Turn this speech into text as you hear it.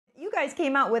guys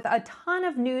came out with a ton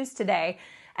of news today.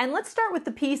 And let's start with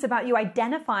the piece about you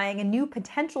identifying a new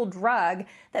potential drug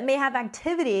that may have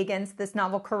activity against this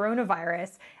novel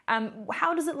coronavirus.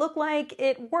 How does it look like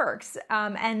it works?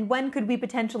 And when could we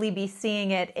potentially be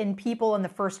seeing it in people and the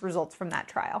first results from that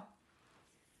trial?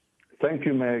 Thank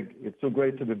you, Meg. It's so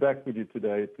great to be back with you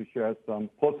today to share some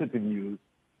positive news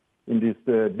in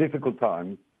these difficult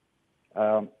times.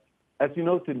 As you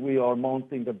noted, we are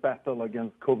mounting the battle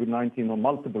against COVID-19 on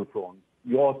multiple fronts.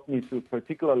 You asked me to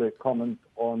particularly comment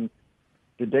on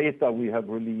the data we have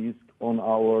released on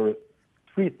our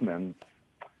treatments.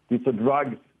 These are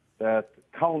drugs that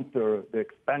counter the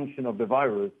expansion of the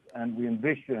virus, and we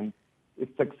envision, if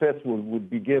successful, would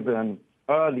be given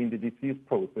early in the disease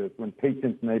process when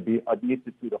patients may be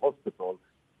admitted to the hospital.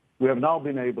 We have now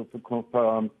been able to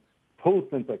confirm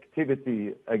potent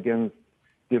activity against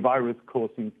the virus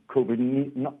causing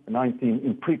COVID-19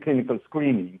 in preclinical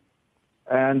screening.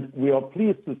 And we are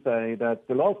pleased to say that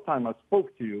the last time I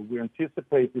spoke to you, we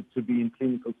anticipated to be in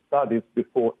clinical studies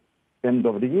before end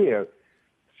of the year.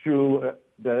 Through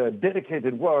the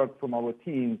dedicated work from our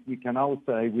teams, we can now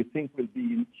say we think we'll be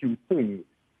in Q3,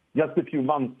 just a few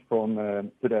months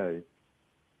from today.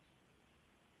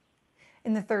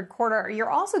 In the third quarter.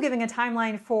 You're also giving a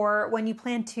timeline for when you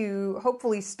plan to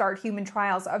hopefully start human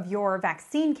trials of your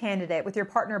vaccine candidate with your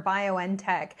partner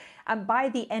BioNTech by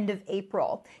the end of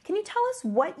April. Can you tell us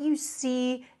what you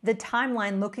see the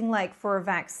timeline looking like for a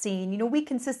vaccine? You know, we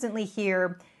consistently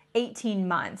hear 18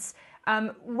 months.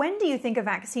 When do you think a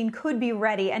vaccine could be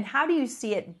ready, and how do you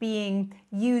see it being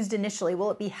used initially?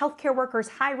 Will it be healthcare workers,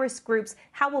 high-risk groups?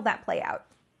 How will that play out?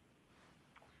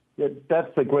 Yeah,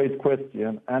 that's a great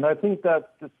question. And I think that's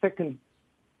the second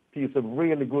piece of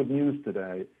really good news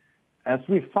today. As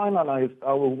we finalized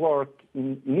our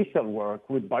initial work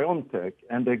with BioNTech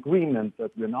and the agreement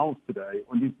that we announced today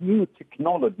on this new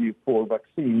technology for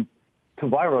vaccines to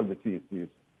viral diseases,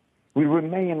 we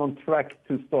remain on track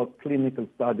to start clinical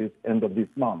studies end of this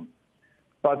month.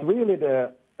 But really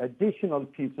the additional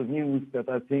piece of news that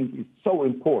I think is so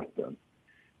important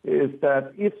is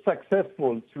that if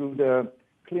successful through the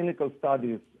clinical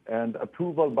studies and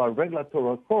approval by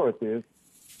regulatory authorities,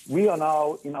 we are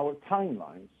now in our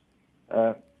timelines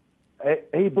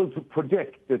able to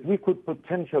project that we could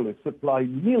potentially supply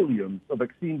millions of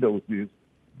vaccine doses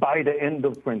by the end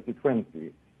of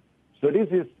 2020. So this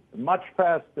is much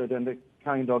faster than the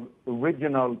kind of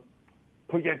original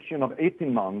projection of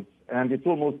 18 months, and it's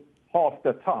almost half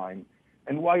the time.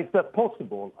 And why is that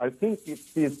possible? I think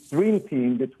it's this dream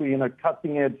team between a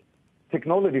cutting-edge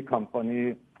technology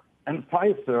company and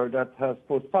Pfizer that has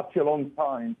for such a long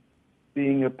time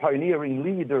being a pioneering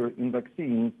leader in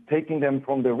vaccines, taking them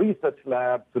from the research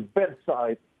lab to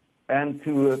bedside and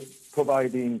to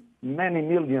providing many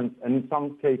millions and in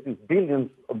some cases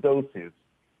billions of doses.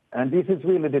 And this is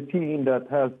really the team that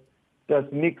has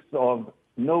that mix of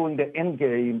knowing the end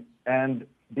game and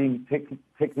being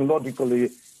technologically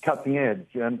cutting edge.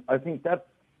 And I think that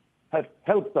has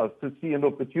helped us to see an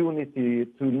opportunity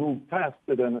to move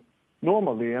faster than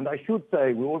normally. And I should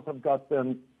say we also have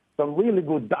gotten some really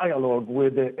good dialogue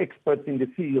with the experts in the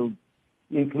field,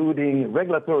 including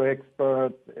regulatory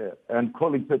experts and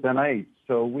colleagues at NIH.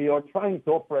 So we are trying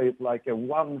to operate like a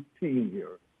one team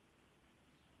here.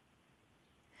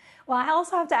 Well, I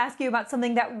also have to ask you about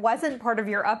something that wasn't part of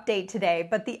your update today,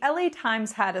 but the LA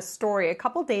Times had a story a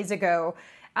couple days ago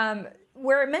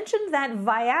where it mentioned that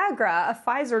Viagra, a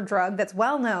Pfizer drug that's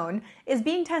well known, is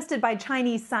being tested by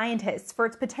Chinese scientists for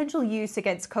its potential use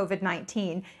against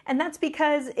COVID-19. And that's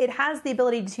because it has the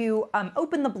ability to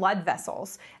open the blood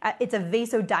vessels. It's a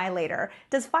vasodilator.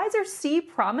 Does Pfizer see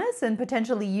promise in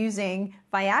potentially using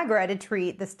Viagra to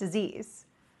treat this disease?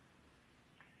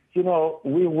 You know,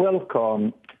 we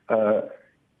welcome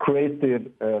creative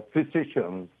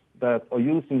physicians that are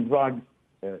using drugs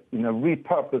in a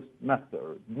repurposed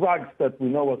manner, drugs that we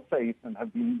know are safe and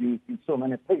have been used in so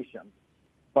many patients,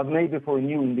 but maybe for a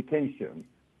new indication.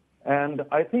 And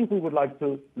I think we would like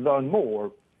to learn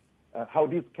more how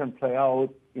this can play out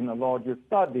in a larger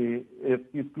study if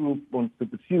this group wants to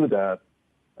pursue that.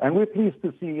 And we're pleased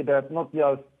to see that not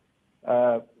just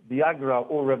Viagra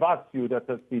or Revasio that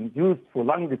has been used for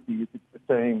lung disease, it's the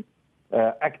same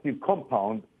active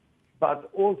compound, but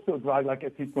also drugs like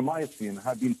azithromycin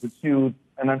have been pursued,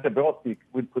 an antibiotic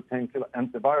with potential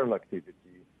antiviral activity.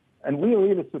 And we are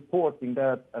really supporting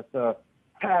that as a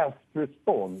fast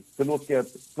response to look at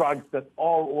drugs that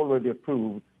are already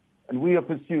approved. And we are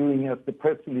pursuing, as the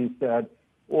press release said,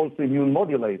 also immune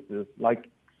modulators like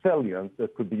Xelliant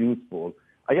that could be useful.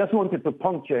 I just wanted to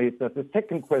punctuate that the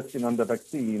second question on the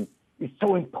vaccine is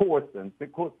so important,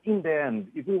 because in the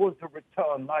end, if we want to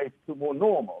return life to more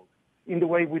normal, in the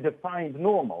way we defined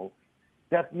normal,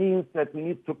 that means that we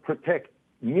need to protect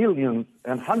millions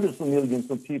and hundreds of millions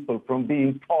of people from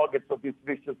being targets of this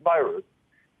vicious virus.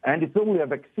 And it's only a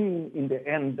vaccine in the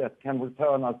end that can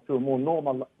return us to a more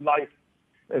normal life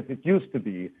as it used to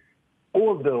be.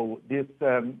 Although these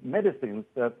medicines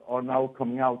that are now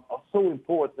coming out are so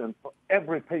important for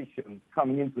every patient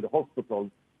coming into the hospital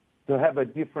to have a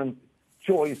different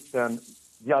choice than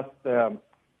just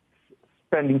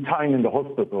spending time in the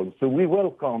hospital. So we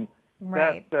welcome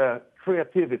that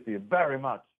creativity very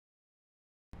much.